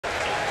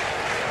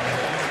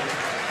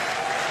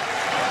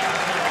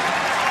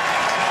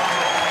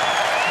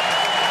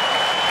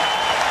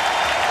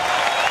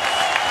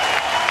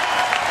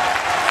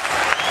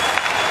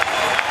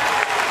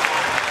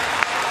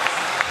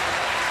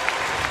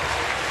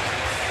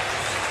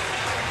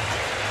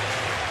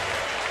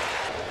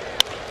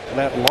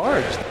at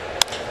large.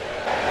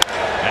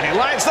 And he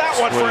lines that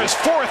one for his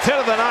 4th hit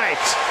of the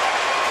night.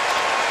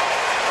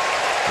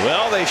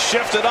 Well, they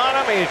shifted on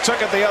him, and he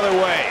took it the other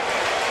way.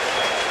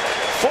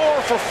 4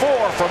 for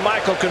 4 for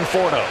Michael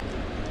Conforto.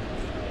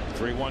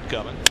 3-1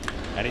 coming.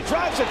 And he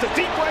drives it to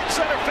deep right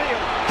center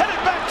field.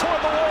 Headed back toward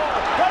the wall.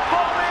 That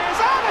ball is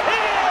out of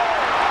here!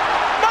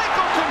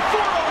 Michael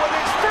Conforto with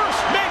his first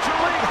major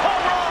league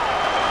home run.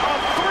 A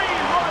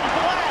 3-run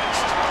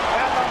blast.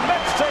 And the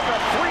Mets take a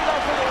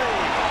 3-0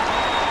 lead.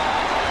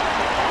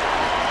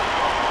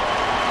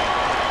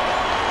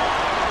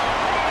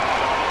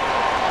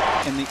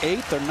 In the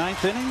 8th or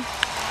 9th inning.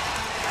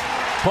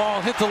 Ball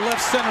hit the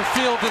left center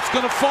field. It's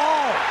going to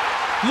fall.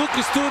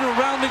 Lucas Duda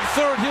rounding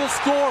third. He'll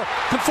score.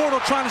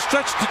 Conforto trying to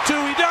stretch to 2.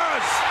 He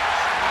does.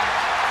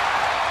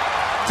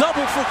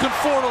 Double for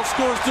Conforto.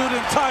 Scores Duda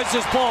and ties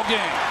this ball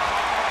game.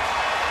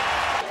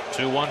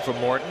 2-1 from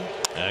Morton.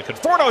 And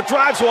Conforto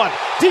drives one.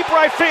 Deep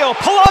right field.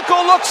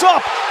 Polanco looks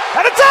up.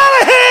 And it's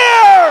out of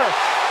here!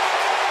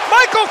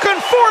 Michael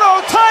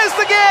Conforto ties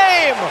the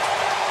game.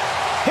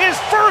 His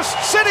first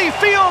Citi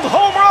Field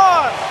home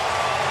run.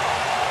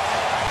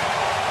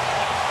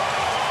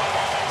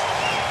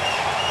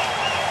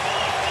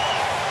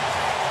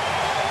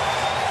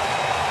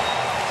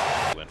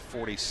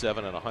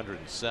 47 and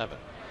 107.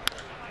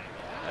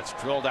 That's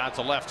drilled out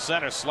to left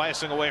center,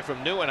 slicing away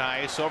from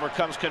Nieuwenhuis. Over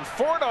comes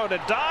Conforto to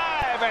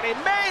dive, and he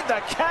made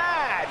the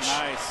catch.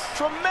 Nice.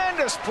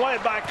 Tremendous play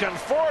by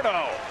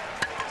Conforto.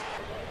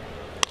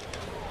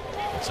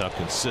 That's how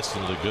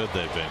consistently good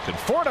they've been.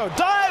 Conforto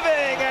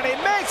diving, and he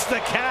makes the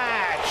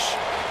catch.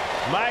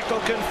 Michael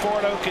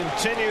Conforto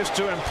continues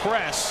to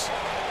impress,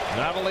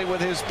 not only with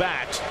his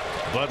bat,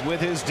 but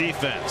with his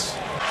defense.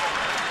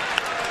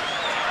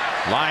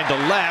 Line to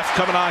left,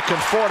 coming on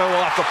Conforto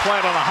off the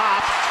plant on a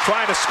hop,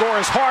 trying to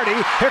score his Hardy.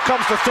 Here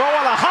comes the throw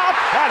on a hop,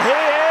 and he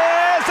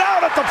is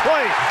out at the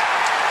plate.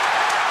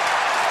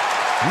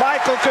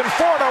 Michael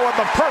Conforto with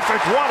the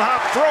perfect one-hop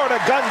throw to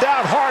gun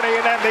down Hardy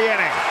and end the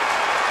inning.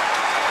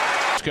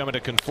 It's coming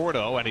to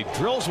Conforto, and he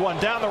drills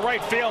one down the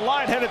right field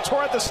line, headed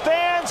toward the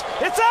stands.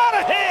 It's out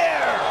of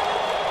here!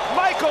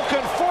 Michael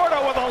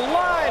Conforto with a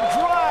line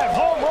drive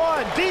home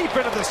run deep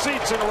into the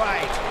seats and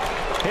right.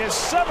 His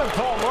 7th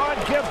home run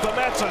gives the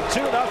Mets a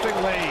 2-0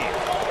 lead.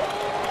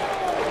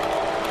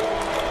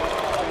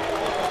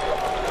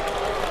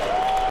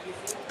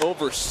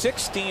 Over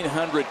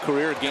 1,600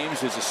 career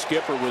games as a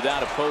skipper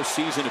without a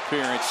postseason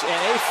appearance.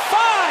 And a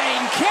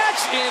fine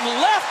catch in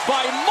left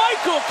by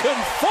Michael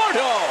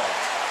Conforto.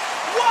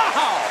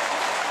 Wow!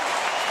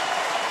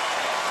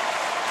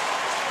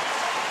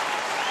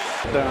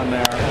 Down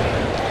there.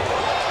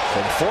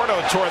 Conforto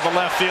toward the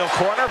left field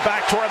corner,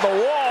 back toward the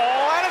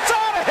wall, and it's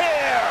out of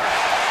here!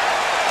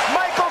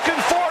 Michael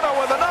Conforto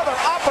with another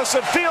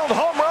opposite field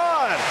home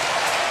run.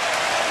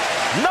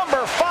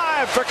 Number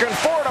 5 for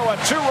Conforto, a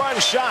 2-run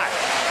shot.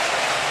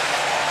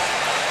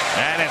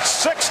 And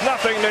it's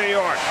 6-0 New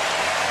York.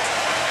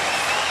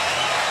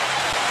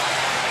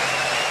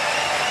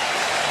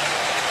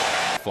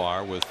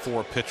 Far with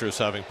 4 pitchers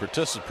having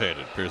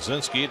participated.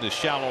 Pierzynski to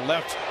shallow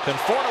left.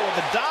 Conforto with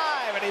the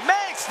dive, and he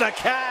makes the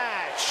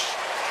catch.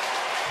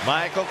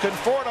 Michael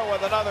Conforto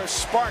with another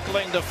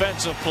sparkling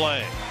defensive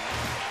play.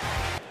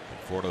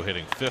 Conforto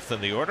hitting 5th in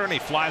the order, and he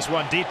flies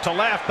one deep to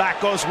left. Back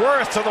goes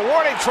Worth to the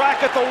warning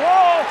track at the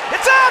wall.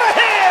 It's out of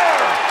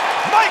here!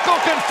 Michael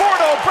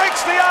Conforto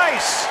breaks the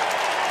ice.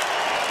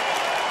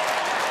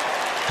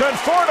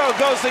 Conforto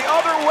goes the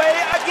other way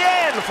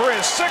again for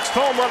his 6th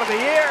home run of the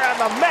year, and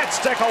the Mets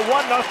take a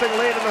 1-0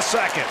 lead in the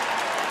second.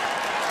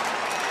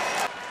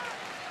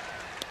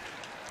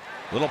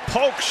 Little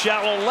poke,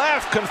 shallow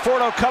left.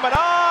 Conforto coming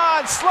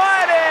on,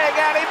 sliding,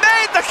 and he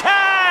made the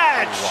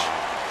catch!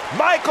 Wow.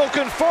 Michael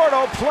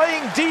Conforto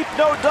playing deep,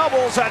 no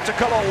doubles, had to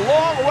come a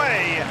long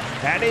way,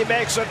 and he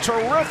makes a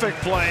terrific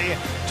play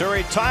to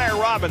retire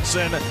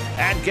Robinson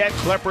and get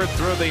Clippard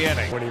through the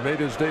inning. When he made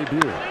his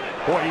debut,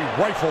 boy, he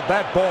rifled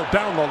that ball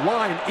down the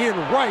line in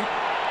right.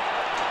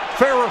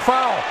 Fair or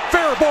foul,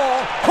 fair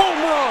ball,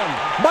 home run!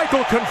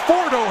 Michael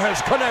Conforto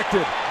has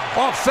connected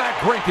off Zach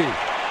Greinke.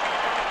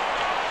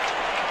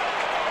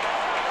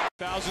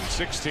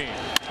 2016.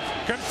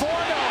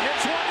 Conforto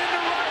hits one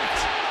into right.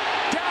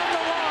 Down the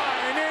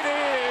line, it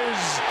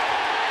is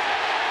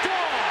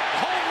gone.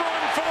 Home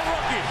run for the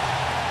rookie.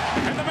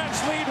 And the Mets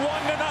lead 1-0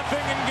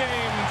 in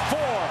game 4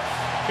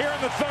 here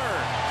in the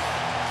 3rd.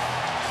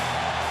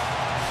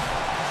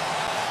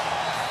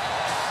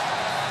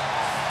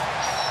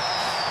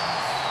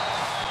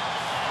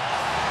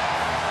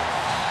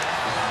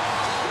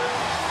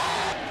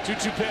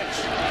 Two-two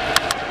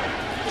pitch.